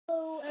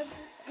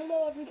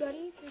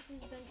everybody, this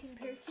is Benton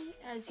Parakeet,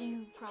 as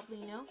you probably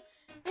know,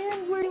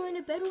 and we're doing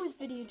a bedwars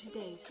video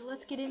today, so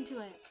let's get into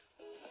it.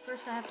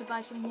 First I have to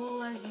buy some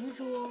wool as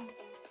usual.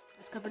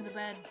 Let's cover the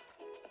bed.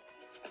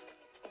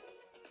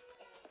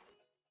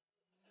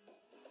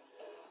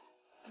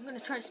 I'm gonna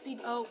try speed.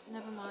 Oh,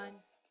 never mind.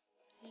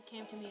 He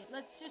came to me.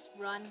 Let's just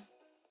run.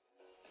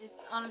 It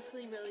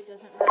honestly really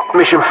doesn't matter.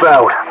 Mission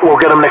failed. We'll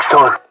get them next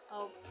time.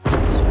 Oh.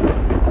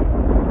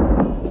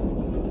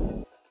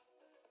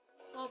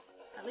 Well,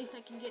 at least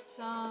I can get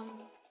some.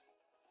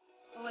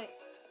 Oh wait,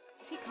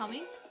 is he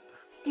coming?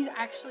 He's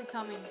actually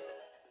coming.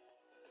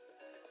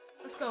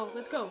 Let's go,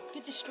 let's go.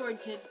 Get destroyed,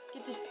 kid.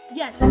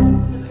 Yes,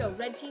 let's go.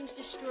 Red team's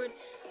destroyed.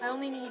 I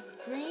only need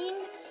green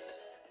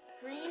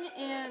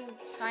and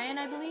cyan,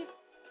 I believe.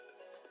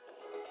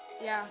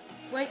 Yeah.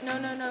 Wait,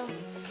 no.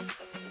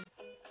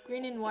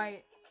 Green and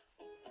white.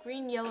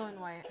 Green, yellow, and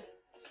white.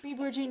 Speed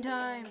bridging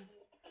time.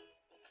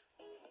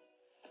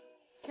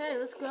 Okay,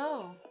 let's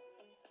go.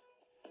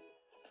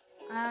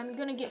 I'm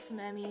gonna get some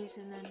Emmys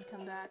and then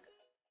come back.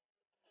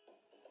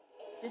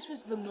 This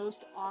was the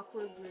most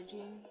awkward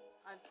bridging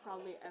I've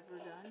probably ever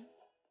done.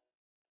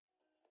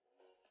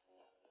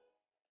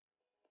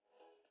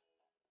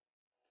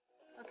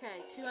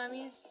 Okay, 2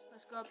 Emmys.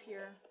 Let's go up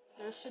here.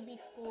 There should be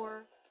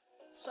 4.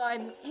 So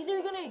I'm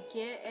either gonna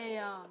get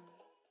a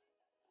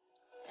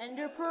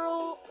Ender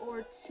Pearl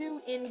or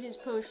 2 Invis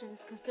potions,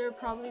 because they're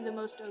probably the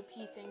most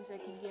OP things I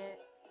can get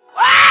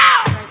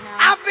right now.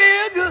 I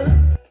feel good.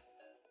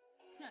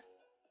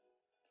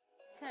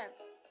 Okay,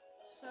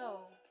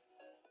 so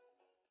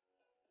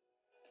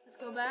let's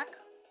go back.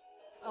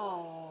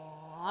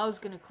 Oh, I was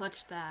gonna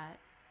clutch that.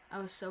 I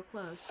was so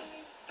close.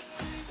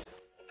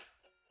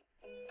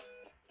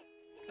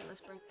 Okay,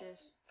 let's break this.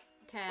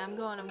 Okay, I'm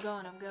going.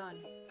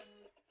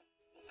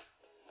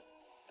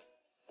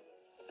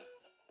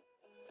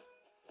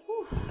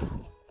 Whew.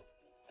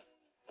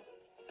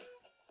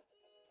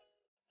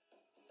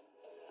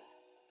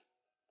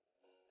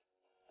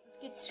 Let's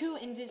get 2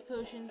 Invis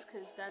potions,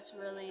 because that's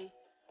really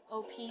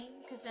OP,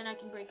 because then I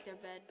can break their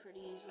bed pretty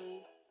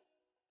easily.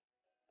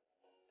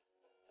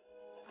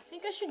 I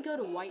think I should go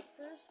to white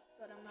first,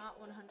 but I'm not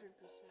 100%.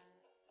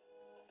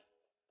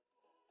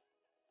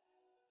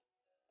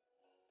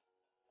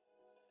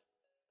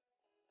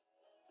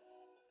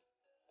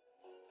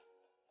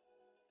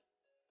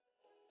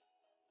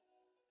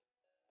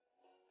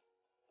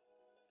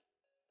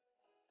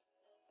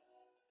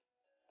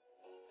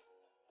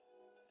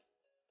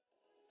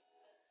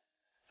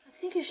 I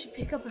think I should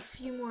pick up a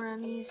few more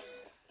Emmys,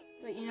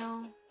 but you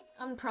know,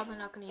 I'm probably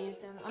not going to use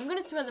them. I'm going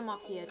to throw them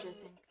off the edge, I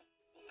think.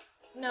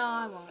 No,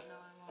 I won't.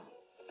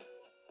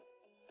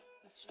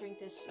 Let's drink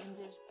this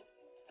Invis.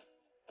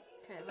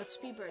 Okay, let's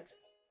speed bridge.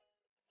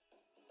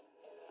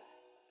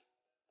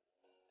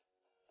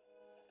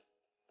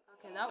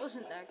 Okay, that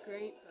wasn't that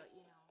great, but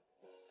you know,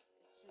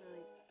 it's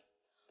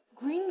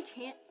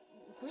really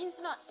Green's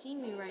not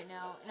seeing me right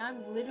now, and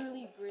I'm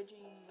literally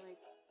bridging like.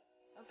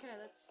 Okay,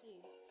 let's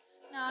see.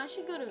 No, I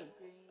should go to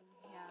green.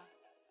 Yeah.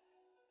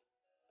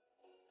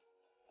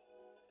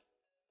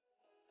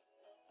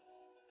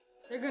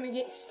 They're gonna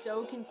get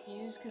so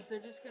confused because they're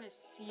just gonna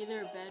see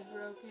their bed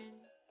broken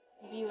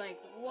and be like,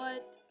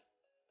 what?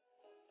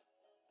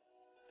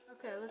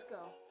 Okay, let's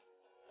go.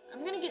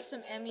 I'm gonna get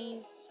some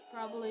Emmys,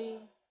 probably.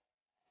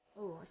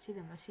 Oh, I see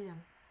them.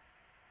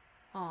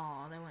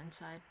 Oh, they went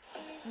inside.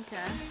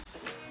 Okay.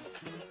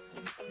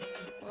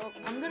 Well,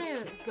 I'm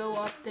gonna go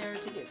up there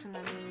to get some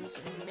Emmys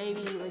and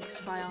maybe, like,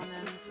 spy on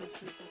them for a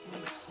few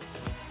seconds.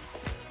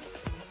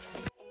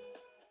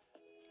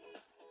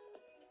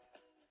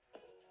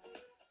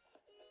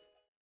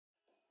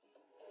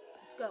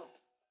 Let's go.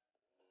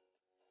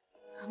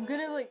 I'm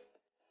gonna, like,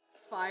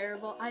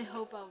 fireball. I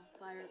hope I'll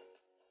fire.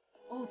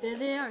 Oh, there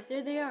they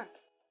are.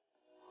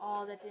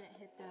 Oh, that didn't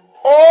hit them.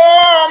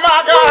 Oh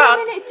my God!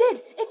 Wait a minute,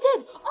 it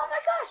did! Oh my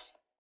God!